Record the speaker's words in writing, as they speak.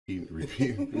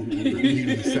repeating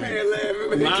the same. Man laughing,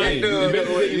 man. Can't do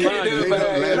it.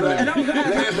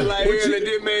 Laughing like hell at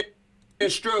this man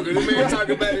struggle. This man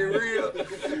talking about it real,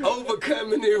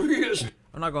 overcoming it real.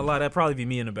 I'm not gonna lie, that'd probably be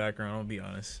me in the background, I'll be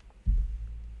honest.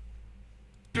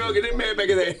 Struggle, this man back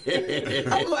in that.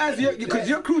 I'm gonna ask you, because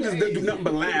your crew just do nothing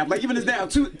but laugh. Like, even this now,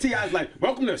 T.I.'s like,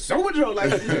 welcome to Sober Joe.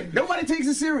 Like, nobody takes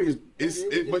it serious.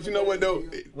 But you know what, though?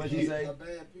 What'd you say? A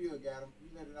bad pill got him. You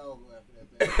let it all go after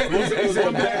that.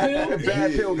 One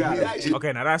bad pill got him.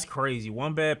 Okay, now that's crazy.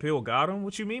 One bad pill got him?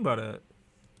 What you mean by that?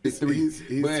 He's telling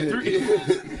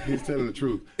the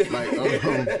truth. Like,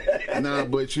 nah,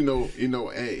 but you know,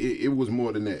 it was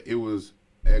more than that. It was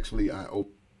actually I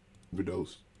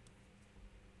overdosed.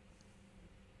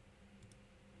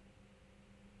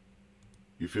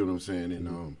 You feel what I'm saying?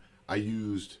 And I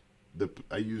used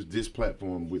this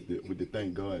platform with the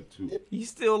thank God to. You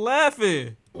still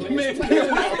laughing? Man, what's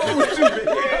wrong with you, man?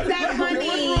 What's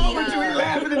wrong with you? He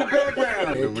laughing in the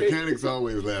background. The mechanics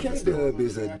always laughing. Dub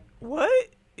is a What?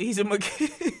 He's a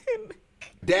mechanic.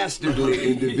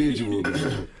 dastardly individual.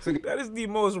 That is the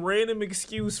most random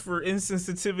excuse for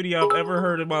insensitivity I've ever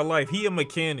heard in my life. He a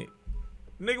mechanic.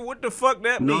 Nigga, what the fuck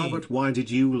that mean? No, but why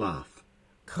did you laugh?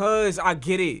 Cause I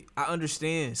get it. I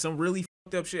understand. Some really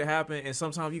fucked up shit happened and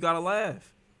sometimes you gotta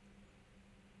laugh.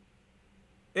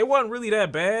 It wasn't really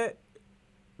that bad.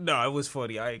 No, it was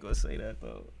funny. I ain't gonna say that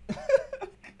though. God.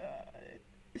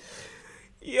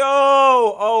 Yo,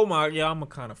 oh my, yeah, I'm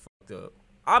kind of fucked up.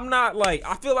 I'm not like,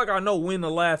 I feel like I know when to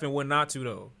laugh and when not to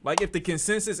though. Like if the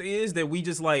consensus is that we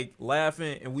just like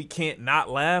laughing and we can't not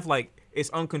laugh, like it's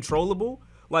uncontrollable.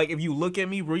 Like if you look at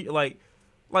me, like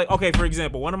okay, for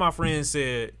example, one of my friends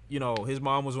said, you know, his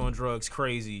mom was on drugs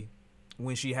crazy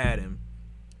when she had him.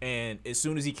 And as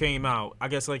soon as he came out, I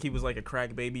guess like he was like a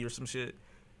crack baby or some shit.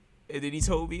 And then he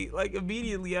told me like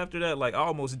immediately after that, like I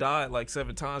almost died like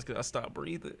 7 times because I stopped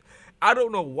breathing. I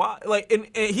don't know why. Like, and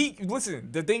he, listen,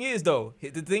 the thing is though,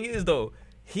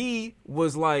 he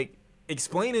was like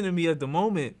explaining to me at the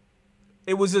moment.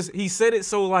 It was just, he said it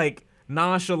so like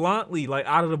nonchalantly, like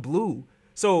out of the blue.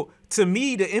 So to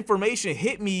me, the information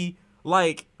hit me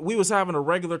like we was having a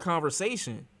regular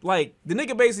conversation. Like the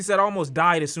nigga basically said I almost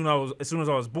died as soon as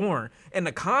I was born. And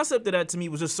the concept of that to me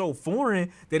was just so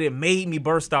foreign that it made me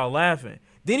burst out laughing.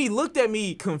 Then he looked at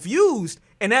me confused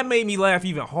and that made me laugh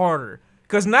even harder.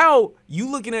 Cause now you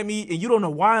looking at me and you don't know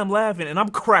why I'm laughing and I'm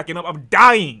cracking up. I'm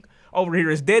dying over here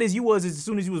as dead as you was as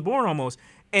soon as you was born almost.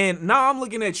 And now I'm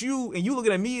looking at you and you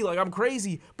looking at me like I'm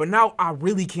crazy, but now I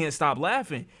really can't stop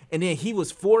laughing. And then he was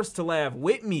forced to laugh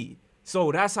with me.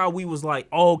 So that's how we was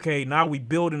like, okay, now we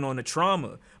building on the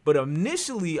trauma. But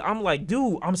initially I'm like,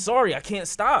 dude, I'm sorry, I can't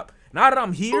stop. Now that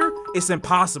I'm here, it's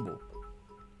impossible.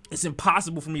 It's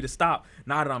impossible for me to stop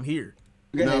now that I'm here.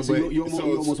 Okay, no, so you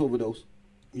almost overdosed.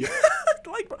 Yeah.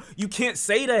 Like, bro, you can't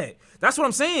say that. That's what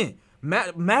I'm saying.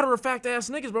 Matter of fact ass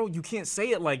niggas, bro, you can't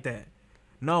say it like that.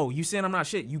 No, you saying I'm not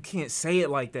shit. You can't say it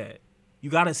like that. You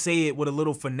gotta say it with a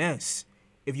little finesse.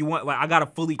 If you want, like, I gotta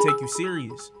fully take you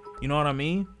serious. You know what I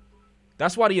mean?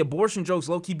 That's why the abortion jokes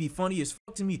low-key be funny as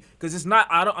fuck to me. Cause it's not,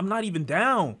 I'm not even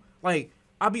down. Like,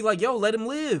 I'll be like, yo, let him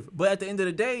live. But at the end of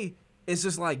the day, it's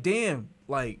just like, damn,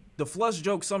 like, the flush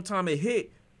joke sometime it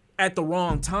hit at the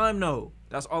wrong time though.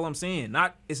 That's all I'm saying.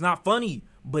 It's not funny,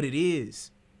 but it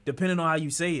is. Depending on how you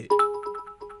say it.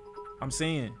 I'm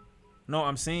saying.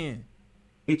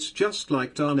 It's just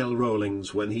like Darnell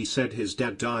Rawlings when he said his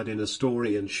dad died in a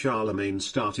story and Charlemagne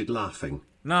started laughing.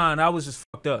 Nah, that was just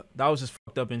fucked up. That was just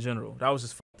fucked up in general. That was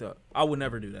just fucked up. I would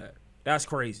never do that. That's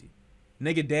crazy.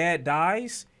 Nigga dad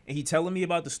dies and he telling me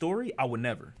about the story, I would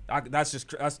never. That's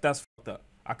fucked up.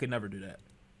 I could never do that.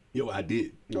 Yo, I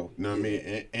did. No, know what I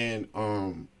mean?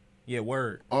 And yeah,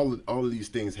 word. All of these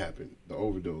things happened. The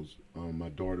overdose. My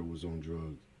daughter was on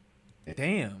drugs.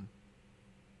 Damn.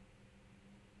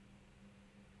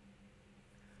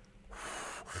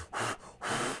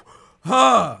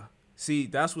 Huh. See,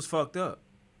 that's what's fucked up.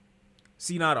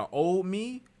 See, now the old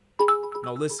me.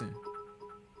 No, listen.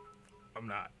 I'm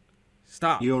not.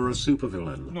 Stop. You're a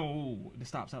supervillain. No.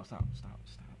 Stop. Now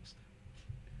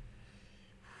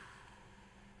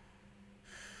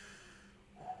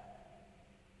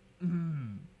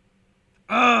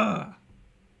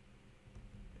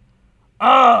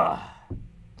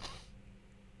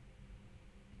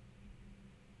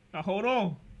hold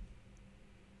on.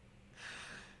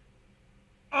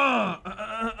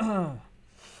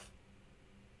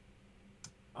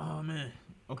 Oh man.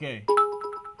 Okay.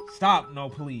 Stop. No,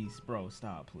 please, bro.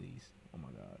 Stop, please. Oh my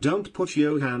god. Don't put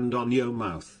your hand on your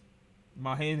mouth.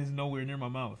 My hand is nowhere near my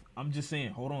mouth. I'm just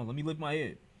saying. Hold on. Let me lift my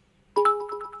head.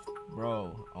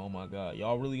 Bro, oh my God.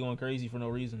 Y'all really going crazy for no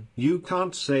reason? You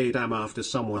can't say damn after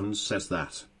someone says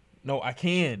that. No, I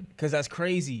can, because that's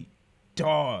crazy.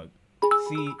 Dog.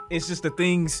 See, it's just the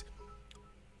things.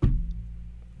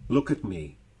 Look at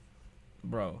me.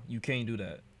 Bro, you can't do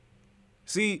that.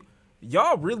 See,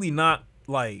 y'all really not,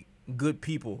 like, good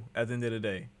people at the end of the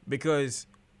day. Because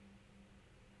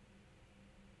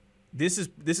this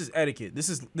is etiquette. This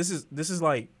is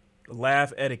like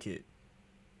laugh etiquette.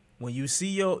 When you see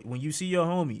your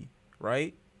homie,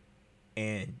 right?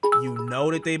 And you know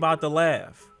that they about to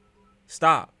laugh.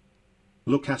 Stop.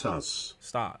 Look at us.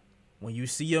 Stop. When you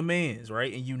see your mans,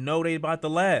 right? And you know they about to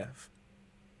laugh.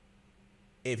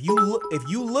 If you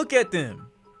look at them,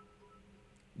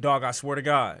 dog, I swear to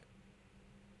God.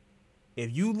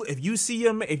 If you see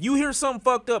if you hear something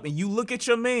fucked up and you look at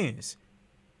your mans,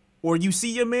 or you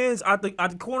see your mans out the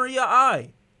corner of your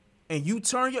eye, and you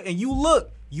turn and you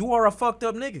look, you are a fucked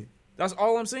up nigga. That's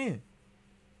all I'm saying.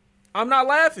 I'm not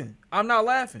laughing.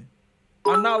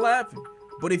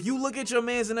 But if you look at your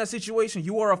mans in that situation,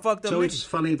 you are a fucked up nigga. So it's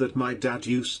funny that my dad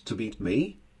used to beat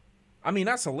me? I mean,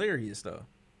 that's hilarious, though.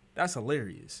 That's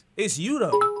hilarious. It's you,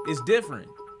 though. It's different.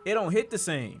 It don't hit the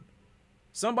same.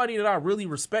 Somebody that I really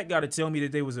respect got to tell me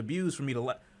that they was abused for me to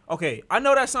laugh. Okay, I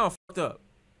know that sounds fucked up.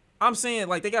 I'm saying,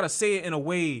 like, they got to say it in a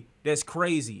way that's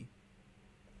crazy.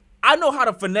 I know how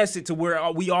to finesse it to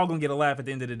where we all gonna get a laugh at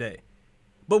the end of the day.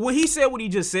 But when he said what he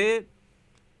just said,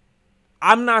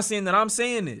 I'm not saying that I'm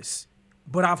saying this,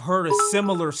 but I've heard a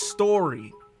similar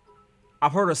story.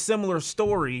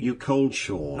 You cold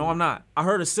Sean. No, I'm not. I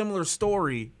heard a similar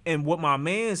story, and what my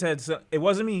mans had said, it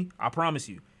wasn't me, I promise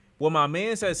you. What my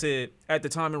mans had said at the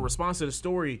time in response to the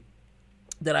story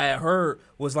that I had heard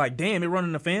was like, damn, it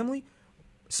running the family?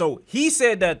 So he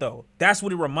said that, though. That's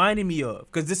what it reminded me of,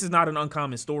 because this is not an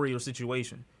uncommon story or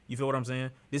situation. You feel what I'm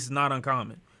saying? This is not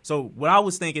uncommon. So what I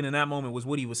was thinking in that moment was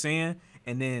what he was saying,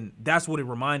 and then that's what it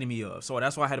reminded me of. So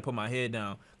that's why I had to put my head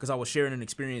down, because I was sharing an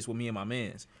experience with me and my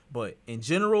mans. But in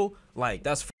general, like,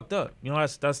 that's fucked up. You know,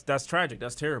 that's tragic.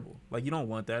 That's terrible. Like, you don't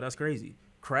want that. That's crazy.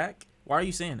 Crack? Why are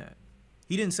you saying that?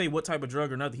 He didn't say what type of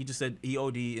drug or nothing. He just said he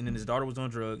OD'd, and then his daughter was on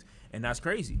drugs, and that's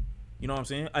crazy. You know what I'm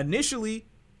saying? Initially,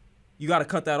 you got to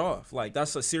cut that off. Like,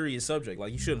 that's a serious subject.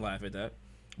 Like, you shouldn't laugh at that.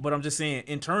 But I'm just saying,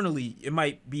 internally, it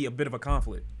might be a bit of a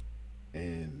conflict.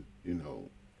 And, you know,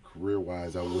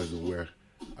 career-wise, I wasn't where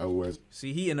I was.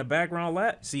 See, he in the background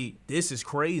See, this is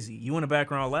crazy. You in the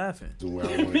background laughing. Where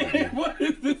I wanted to be. What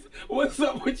is this? What's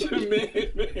up with your man?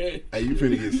 Hey, you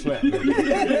finna get slapped.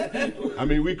 Man. I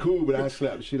mean, we cool, but I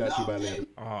slapped the shit out you by laughing.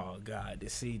 Oh, God.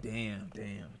 See, damn.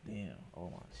 Oh,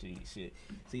 my shit.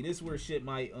 See, this is where shit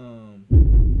might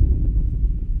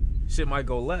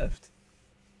go left.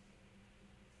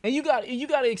 And you got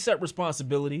to accept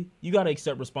responsibility. You know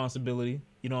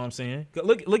what I'm saying?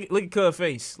 Look at Cuz's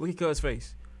face. Look at Cuz's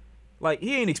face. Like,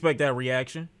 he ain't expect that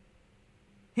reaction.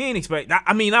 He ain't expect that.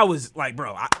 I mean, I was like,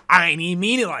 bro, I ain't even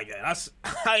mean it like that.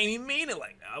 I ain't even mean it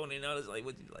like that. I wouldn't notice, like,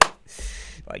 what you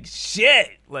like shit.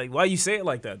 Like, why you say it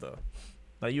like that, though?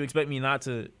 Like, you expect me not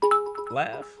to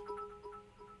laugh?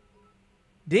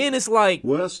 Then it's like,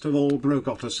 worst of all, bro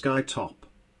got a sky top.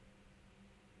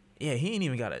 Yeah, he ain't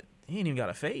even got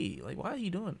a fade. Like, why are you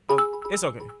doing? It's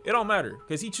okay. It don't matter,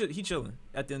 cause he chilling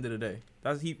at the end of the day.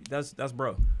 That's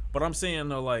bro. But I'm saying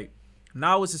though, like,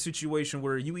 now it's a situation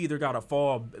where you either gotta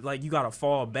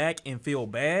fall back and feel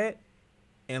bad,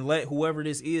 and let whoever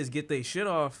this is get their shit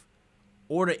off,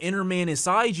 or the inner man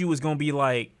inside you is gonna be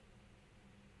like,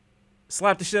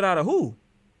 slap the shit out of who?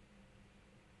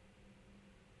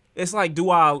 It's like, do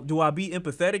I be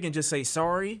empathetic and just say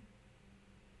sorry?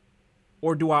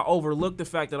 Or do I overlook the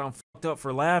fact that I'm fucked up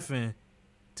for laughing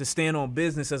to stand on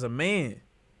business as a man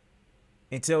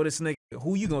and tell this nigga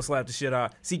who you gonna slap the shit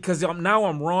out? See, cause now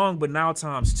I'm wrong, but now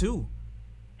times two.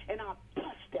 And I'll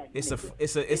bust that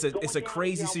it's a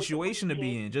crazy situation to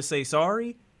be in. Just say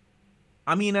sorry.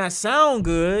 I mean, that sound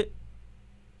good,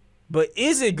 but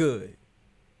is it good?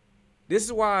 This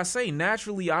is why I say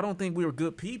naturally I don't think we were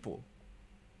good people.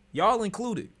 Y'all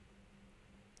included.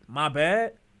 My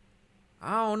bad.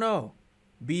 I don't know.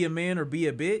 Be a man or be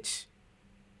a bitch.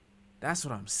 That's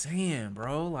what I'm saying,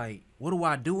 bro. Like, what do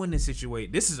I do in this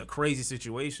situation? This is a crazy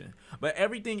situation. But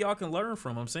everything y'all can learn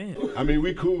from, I'm saying. I mean,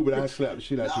 we cool, but I slapped the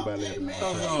shit out you by laughing.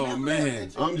 Oh, man.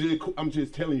 I'm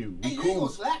just telling you, we cool. You ain't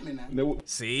gonna slap me now. No.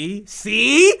 See?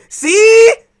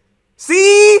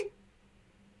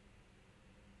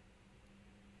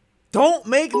 Don't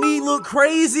make me look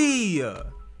crazy.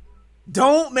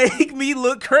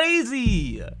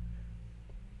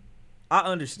 I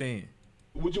understand.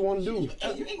 What you want to do?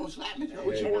 You ain't gonna slap me.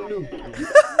 What you want to do?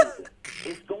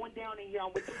 It's going down in here.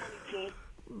 I'm with the money team.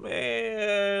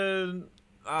 Man.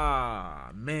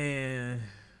 Man.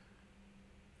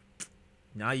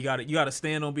 Now you gotta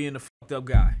stand on being the fucked up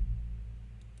guy.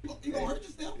 You gonna hurt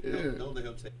yourself? Yeah. Don't let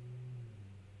him take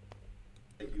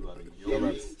you out of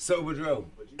your Sober Joe.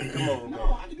 Come on, man.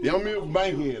 Yeah, I'm in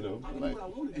Bankhead though. Like,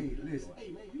 Hey, listen.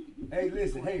 Hey,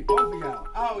 listen. Hey, both of y'all.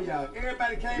 All y'all.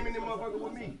 Everybody came in this motherfucker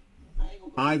with me.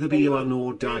 Either be young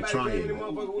or die Everybody came in this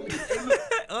trying. motherfucker with me. Hey, look.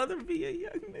 Other be a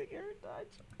young nigga.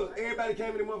 Look, everybody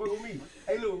came in the motherfucker with me.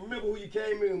 Hey, look, remember who you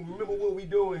came in. Remember what we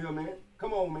doing here, man.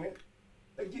 Come on, man.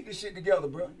 Let's get this shit together,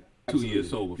 bro. 2 years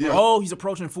sober. yeah. Oh, he's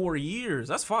approaching 4 years.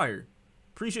 That's fire.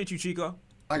 Appreciate you, Chico.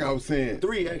 Like I was saying,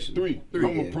 3, actually. 3.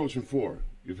 I'm yeah. approaching 4.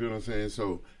 You feel what I'm saying?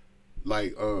 So,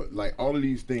 like all of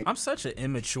these things. I'm such an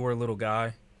immature little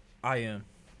guy. I am.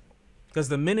 Because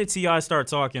the minute T.I. start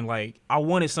talking, like, I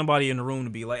wanted somebody in the room to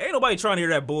be like, ain't nobody trying to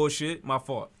hear that bullshit. My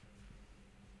fault.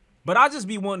 But I just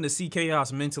be wanting to see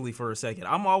chaos mentally for a second.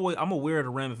 I'm aware of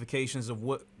the ramifications of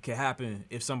what can happen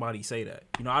if somebody say that.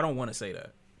 You know, I don't want to say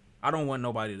that. I don't want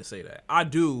nobody to say that. I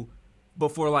do, but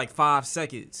for like 5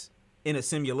 seconds in a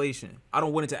simulation. I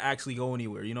don't want it to actually go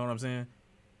anywhere. You know what I'm saying?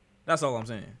 That's all I'm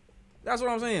saying. That's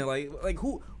what I'm saying. Like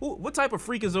who what type of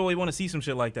freak is always want to see some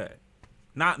shit like that?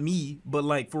 Not me, but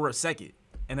like for a second,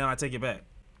 and then I take it back.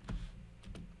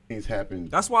 Things happen.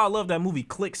 That's why I love that movie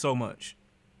Click so much.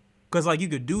 Cause like you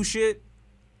could do shit,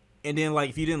 and then like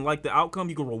if you didn't like the outcome,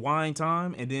 you could rewind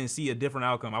time and then see a different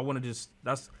outcome. I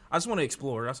just want to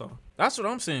explore. That's all. That's what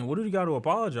I'm saying. What do you got to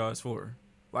apologize for?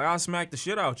 Like I smacked the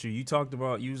shit out you. You talked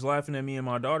about you was laughing at me and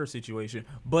my daughter situation,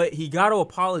 but he got to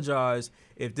apologize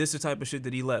if this is the type of shit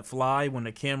that he let fly when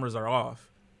the cameras are off.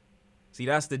 See,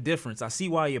 that's the difference. I see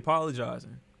why he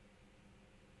apologizing.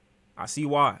 I see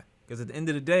why. Because at the end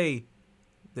of the day,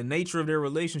 the nature of their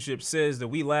relationship says that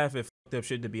we laugh at fucked up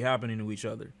shit that be happening to each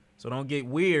other. So don't get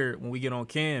weird when we get on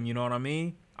cam, you know what I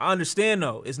mean? I understand,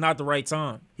 though. It's not the right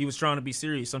time. He was trying to be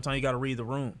serious. Sometimes you got to read the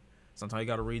room.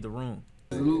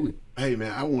 Absolutely. Hey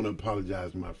man, I want to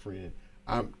apologize to my friend.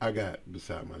 I got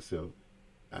beside myself.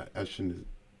 I shouldn't have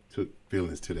took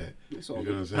feelings to that. You know what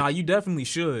I'm saying? Nah, you definitely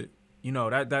should. You know,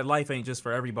 that life ain't just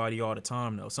for everybody all the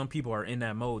time, though. Some people are in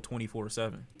that mode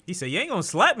 24/7. He said, you ain't gonna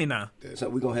slap me now. So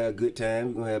we're going to have good times.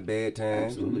 We're going to have bad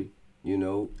times. Absolutely. You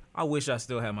know. I wish I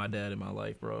still had my dad in my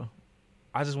life, bro.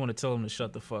 I just want to tell him to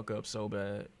shut the fuck up so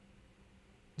bad.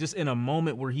 Just in a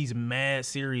moment where he's mad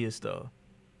serious, though.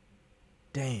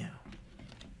 Damn.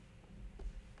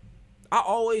 I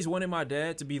always wanted my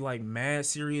dad to be like mad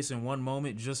serious in one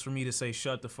moment just for me to say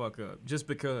shut the fuck up. Just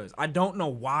because. I don't know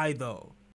why, though.